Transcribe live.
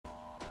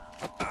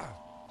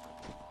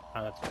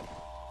Oh, that's good.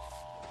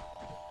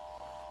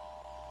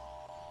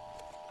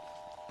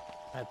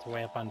 That's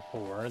way up on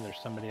 4. There's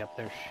somebody up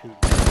there shooting.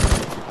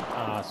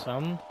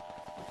 Awesome.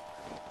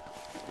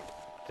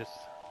 Just...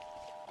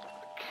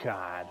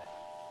 God.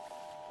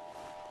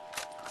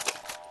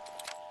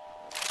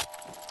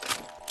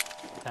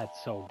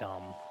 That's so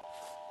dumb.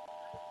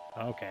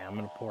 Okay, I'm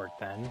gonna port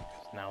then,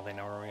 'cause now they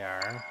know where we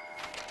are.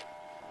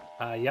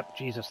 Yep,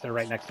 Jesus, they're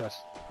right next to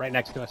us. Right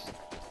next to us.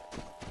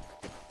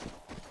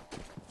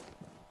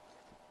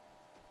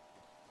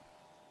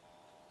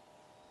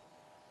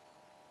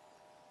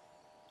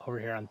 Over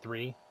here on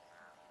 3.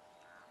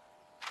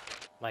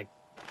 Like,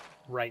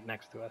 right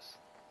next to us.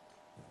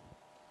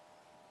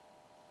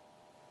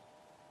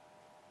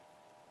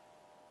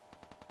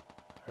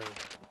 Or,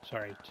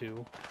 sorry,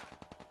 2.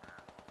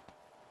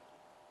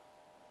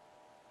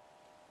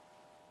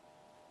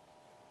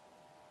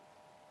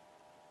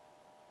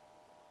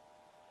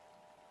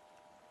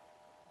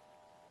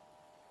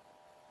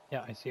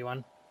 Yeah, I see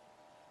one.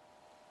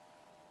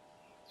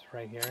 It's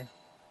right here.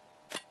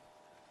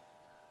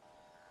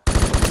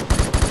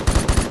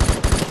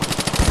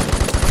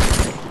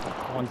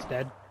 One's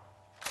dead.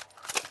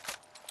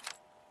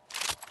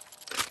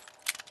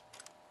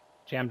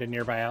 Jammed a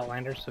nearby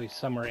Outlander, so he's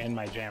somewhere in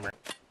my jammer.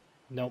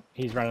 Nope,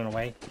 he's running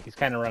away. He's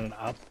kind of running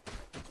up.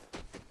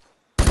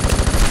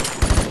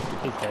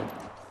 He's dead.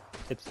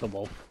 It's the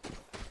wolf.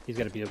 He's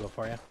got a bugle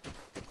for you.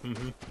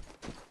 Mm-hmm.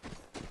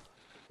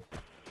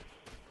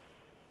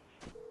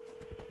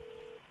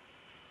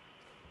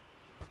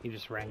 He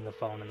just rang the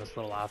phone in this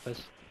little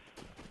office.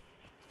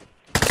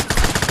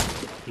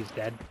 He's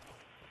dead.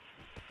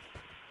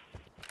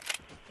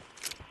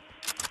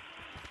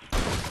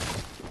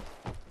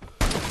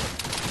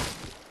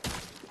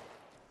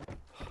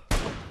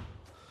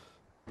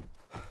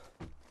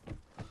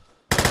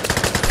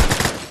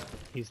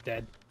 He's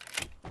dead.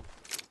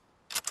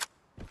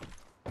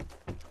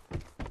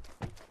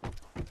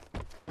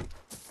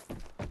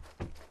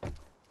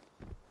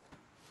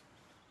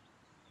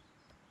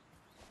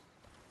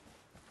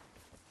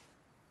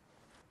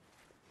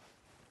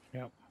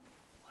 Yep,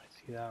 I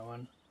see that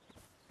one.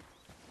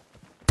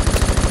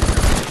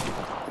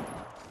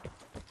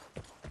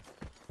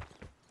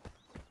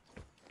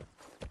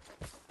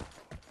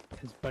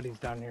 His buddy's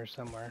down here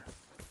somewhere.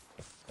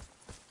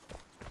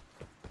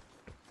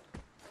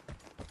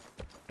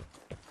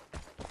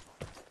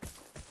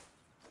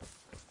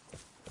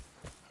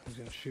 He's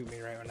gonna shoot me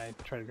right when I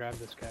try to grab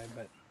this guy,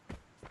 but...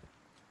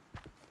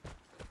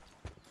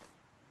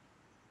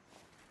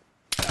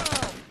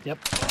 Yep.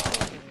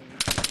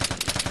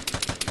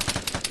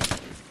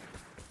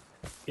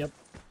 Yep.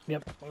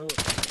 Yep. Oh.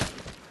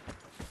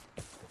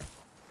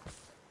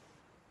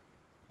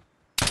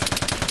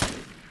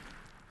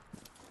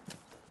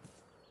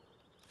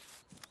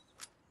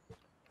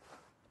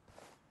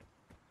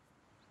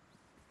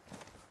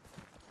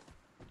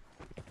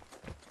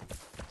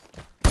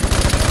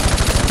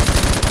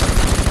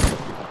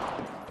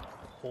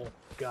 Oh,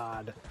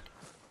 God.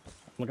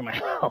 Look at my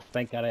health.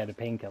 Thank God I had a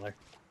painkiller.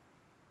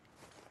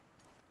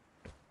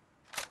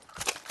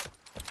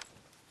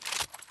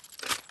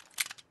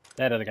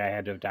 That other guy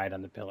had to have died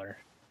on the pillar.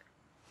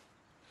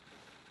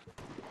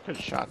 Good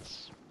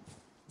shots.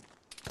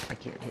 I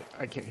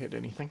can't hit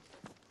anything.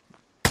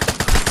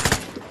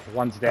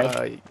 One's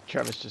dead.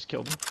 Travis just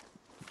killed him.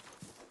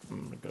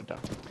 I'm gonna go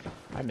down.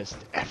 I missed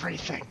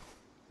everything.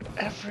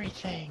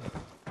 Everything.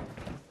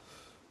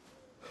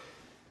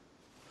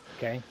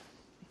 Okay.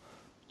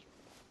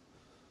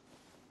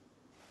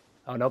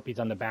 Oh, nope, he's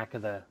on the back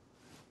of the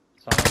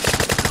saw.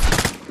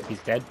 He's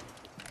dead.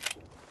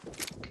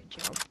 Good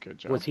job, good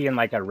job. Was he in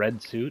like a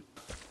red suit?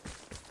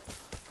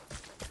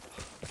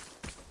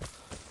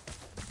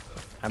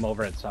 I'm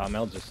over at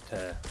Sawmill just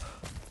to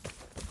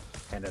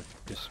kind of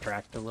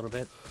distract a little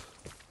bit.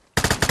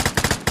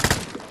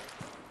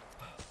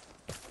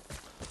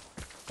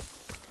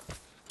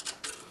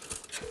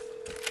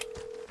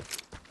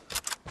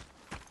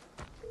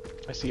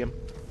 I see him.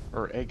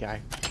 Or a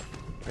guy.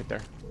 Right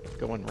there.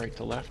 Going right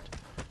to left.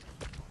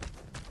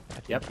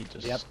 I think he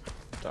just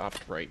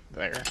stopped right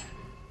there.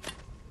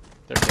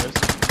 There he is.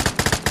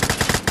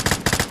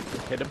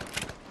 Hit him.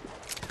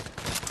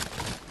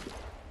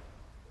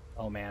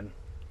 Oh man.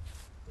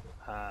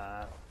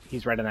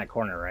 He's right in that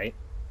corner, right?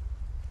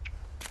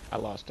 I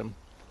lost him.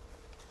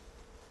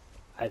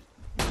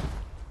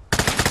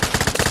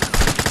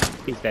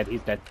 He's dead,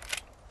 he's dead.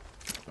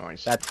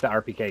 Nice. That's the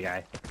RPK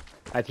guy.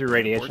 I threw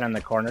radiation on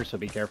the corner, so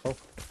be careful.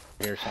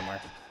 Here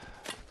somewhere.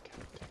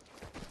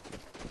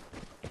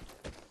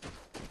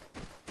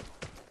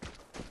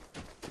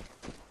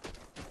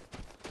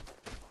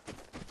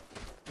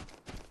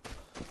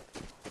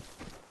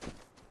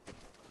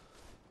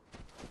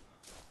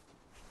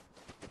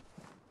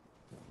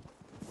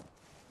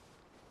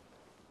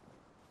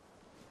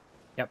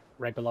 Yep,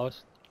 right below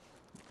us.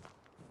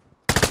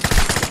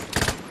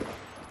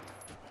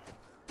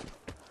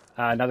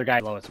 Another guy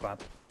below us, Bob.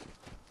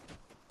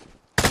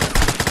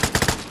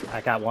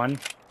 I got one.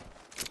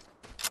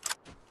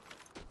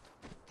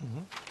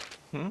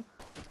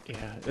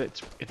 Yeah,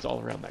 it's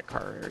all around that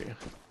car area.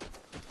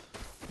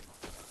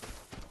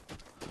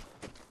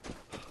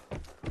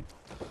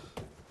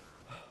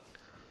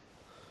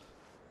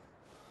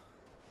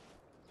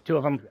 Two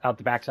of them out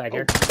the backside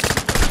here.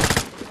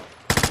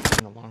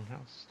 In the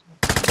longhouse.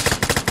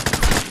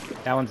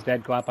 That one's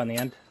dead. Go up on the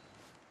end.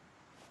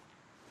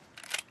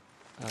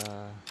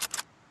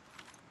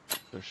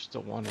 There's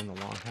still one in the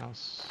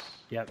longhouse.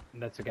 Yep,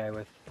 that's a guy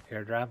with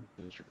airdrop.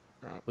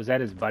 Drop. Was that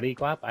his buddy,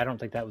 Glop? I don't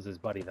think that was his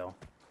buddy, though.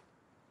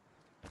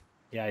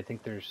 Yeah, I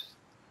think there's...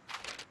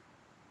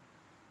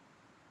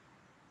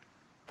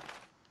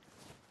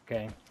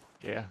 Okay.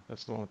 Yeah,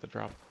 that's the one with the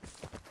drop.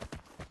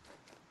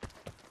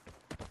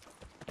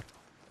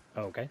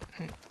 Oh, okay.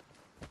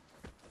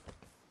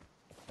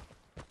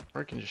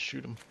 Or I can just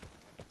shoot him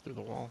through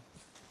the wall.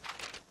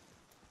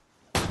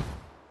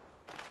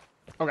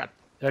 Oh god.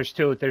 There's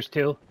two. There's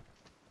two.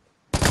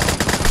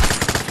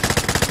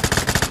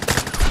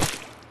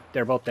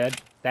 They're both dead.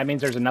 That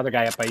means there's another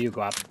guy up by you,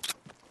 Glop.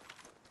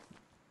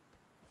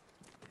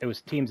 It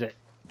was teams at...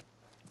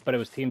 But it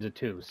was teams of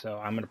two, so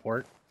I'm gonna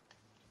port.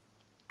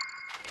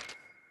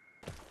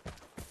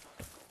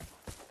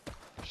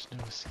 There's no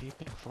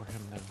escaping for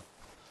him, though.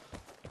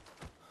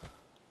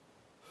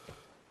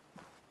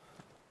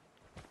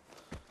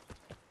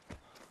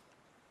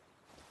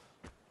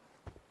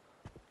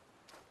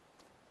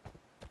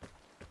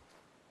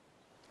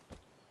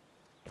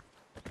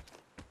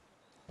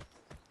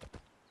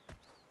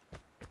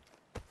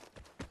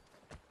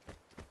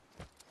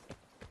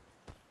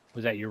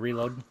 Was that your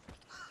reload?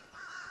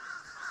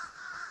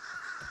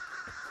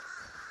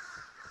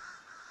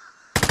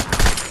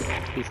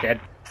 He's dead.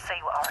 So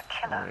you are a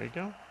killer. There you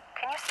go.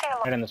 Can you stay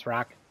alive? Right in this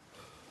rock.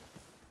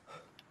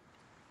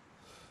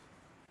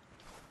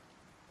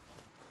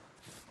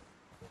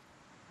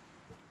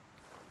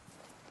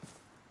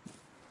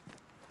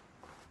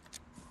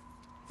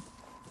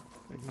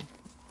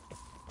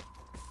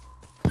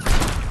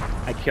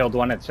 I killed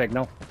one at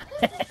Signal.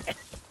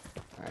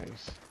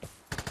 Nice.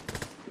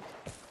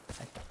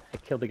 I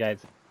killed the guys.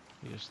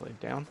 He just laid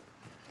down.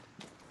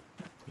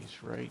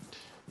 He's right.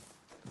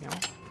 Meow.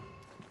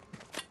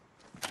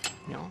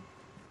 Meow.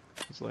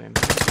 He's laying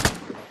down.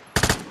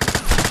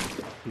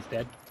 He's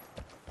dead.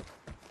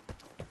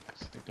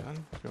 Stay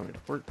done. You want me to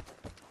port?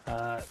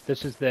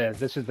 This is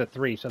the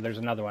 3, so there's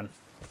another one.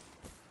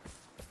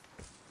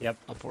 Yep.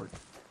 I'll port.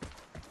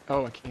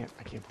 Oh, I can't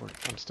port.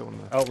 I'm still in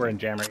the... Oh, we're in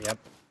jammer, yep.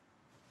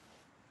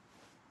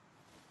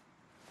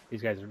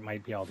 These guys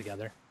might be all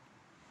together.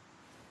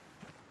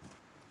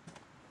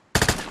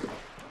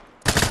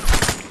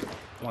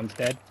 One's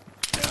dead.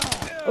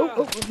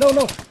 Oh,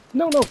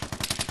 no.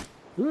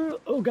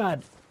 Oh,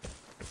 God.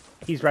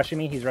 He's rushing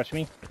me,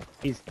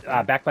 He's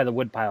back by the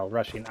wood pile,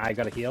 rushing. I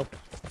gotta heal.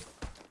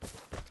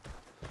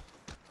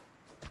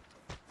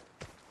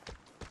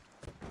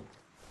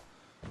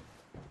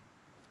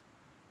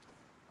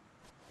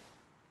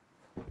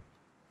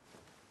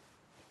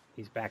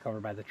 He's back over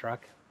by the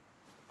truck.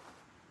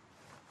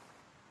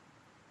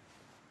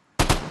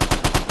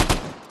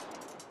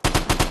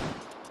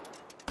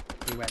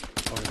 He went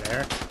over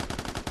there.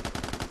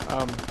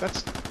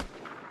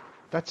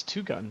 That's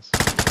two guns.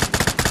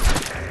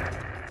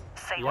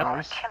 So you Yep. are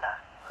a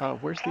killer.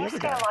 Where's Can the you other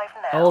stay guy? alive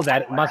now? Oh,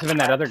 that must have been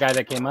that other guy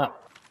that came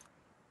up.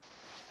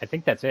 I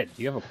think that's it.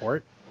 Do you have a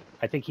port?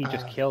 I think he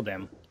just killed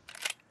him.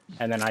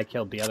 And then I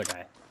killed the other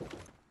guy.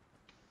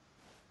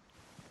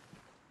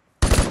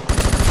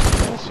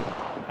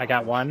 I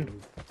got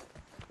one.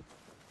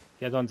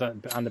 The other one's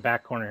on the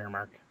back corner here,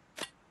 Mark.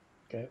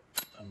 Okay,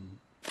 I'm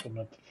coming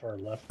up the far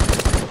left.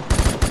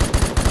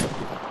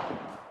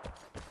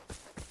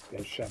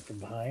 Got shot from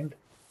behind.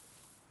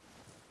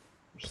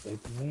 They're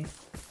sniping me.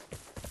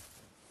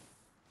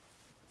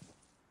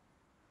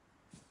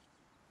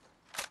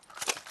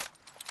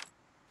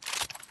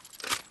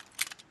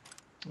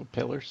 Oh,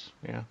 pillars,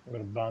 yeah. I'm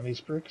gonna bomb these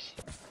bricks.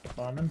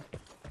 Bombing.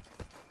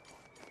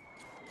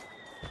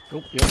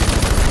 Oh, yep.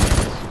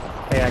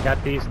 Hey, I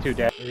got these two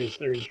dead.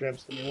 There he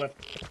traps to the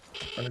left.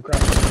 Run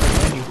across. Right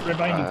behind you. Right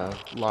behind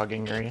you.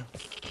 Logging area.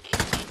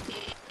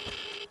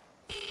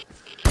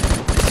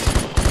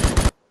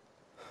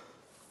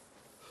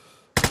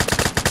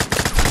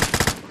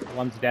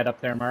 One's dead up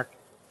there, Mark.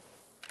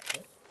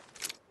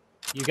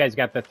 You guys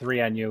got the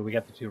 3 on you. We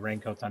got the 2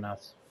 raincoats on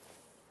us.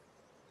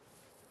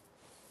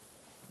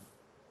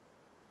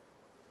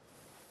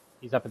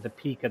 He's up at the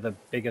peak of the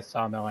biggest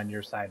sawmill on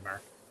your side,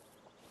 Mark.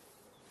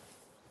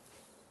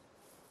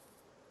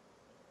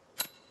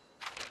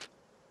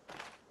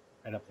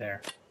 Right up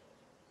there.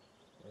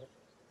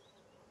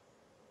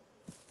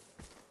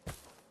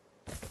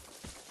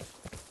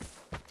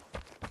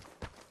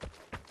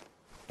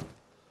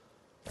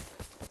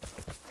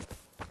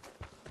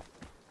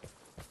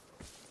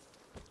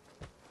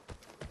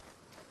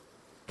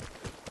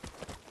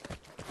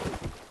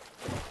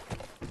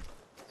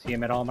 See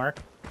him at all, Mark?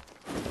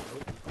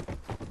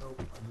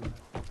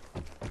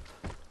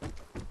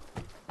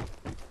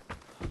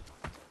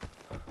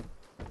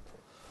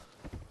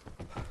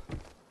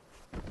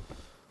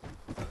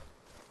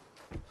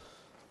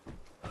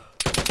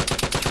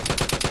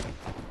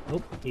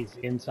 Oh, he's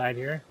inside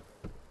here.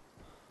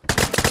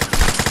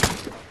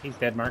 He's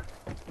dead, Mark.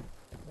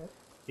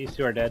 These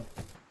two are dead.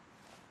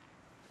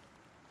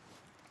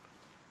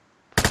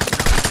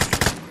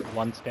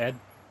 One's dead.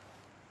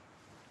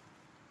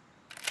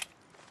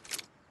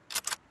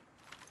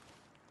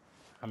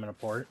 I'm gonna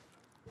port.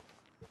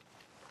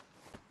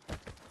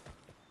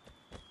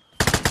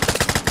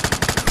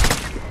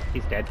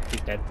 He's dead.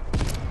 He's dead.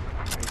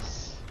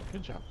 Nice.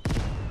 Good job.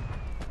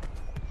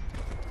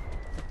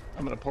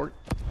 I'm gonna port.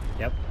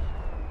 Yep.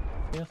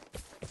 Yeah.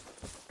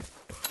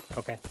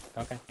 Okay.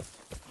 Okay.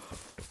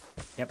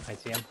 Yep, I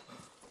see him.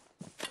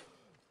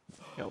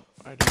 Yep,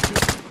 I do too.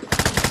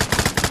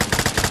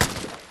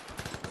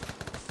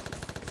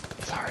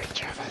 Sorry,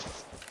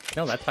 Travis.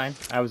 No, that's fine.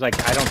 I was like,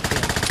 I don't see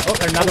him. Oh,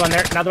 there's another one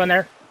there. Another one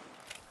there.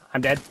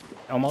 I'm dead.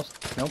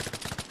 Almost. Nope.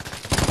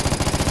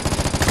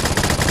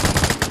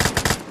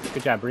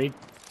 Good job, Breed.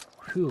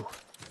 Whew.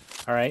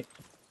 All right.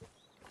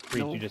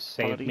 Breed, you just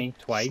saved Nobody me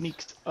twice.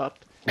 Sneaks up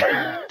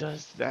and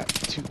does that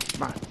to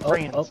my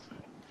friends. Oh.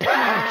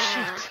 Oh,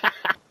 shit.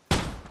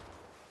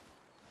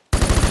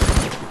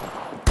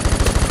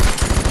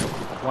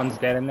 One's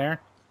dead in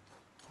there.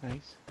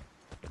 Nice.